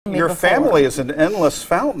Your family is an endless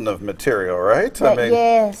fountain of material, right?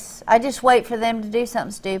 Yes. I just wait for them to do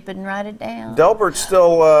something stupid and write it down. Delbert's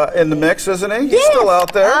still in the mix, isn't he? He's still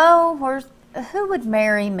out there. Oh, who would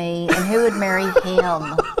marry me and who would marry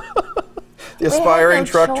him? The aspiring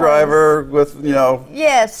truck driver with, you know,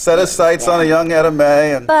 set his sights on a young Etta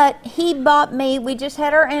May. But he bought me, we just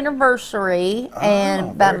had our anniversary, and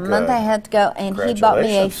about a month I had to go, and he bought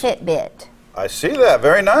me a Fitbit. I see that.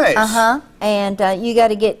 Very nice. And you got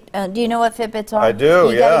to get, do you know what Fitbits are? I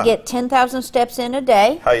do, You got to get 10,000 steps in a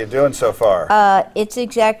day. How you doing so far? It's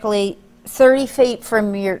exactly 30 feet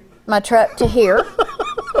from my truck to here.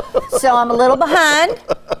 So I'm a little behind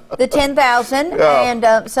the 10,000,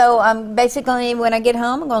 and so I'm basically, when I get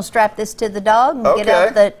home, I'm going to strap this to the dog and get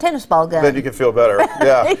out the tennis ball gun. Then you can feel better.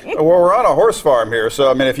 Yeah. Well, we're on a horse farm here,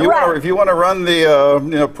 so I mean, if you want to run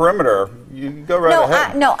the perimeter, you go right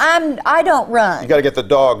ahead. I don't run. You got to get the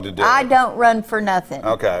dog to do it. I don't run for nothing.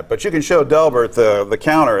 Okay, but you can show Delbert the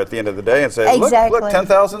counter at the end of the day and say, look,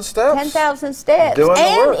 10,000 steps. 10,000 steps. Doing the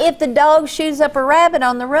work. And if the dog shoots up a rabbit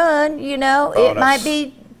on the run, you know, it might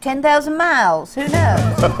be 10,000 miles. Who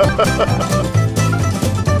knows?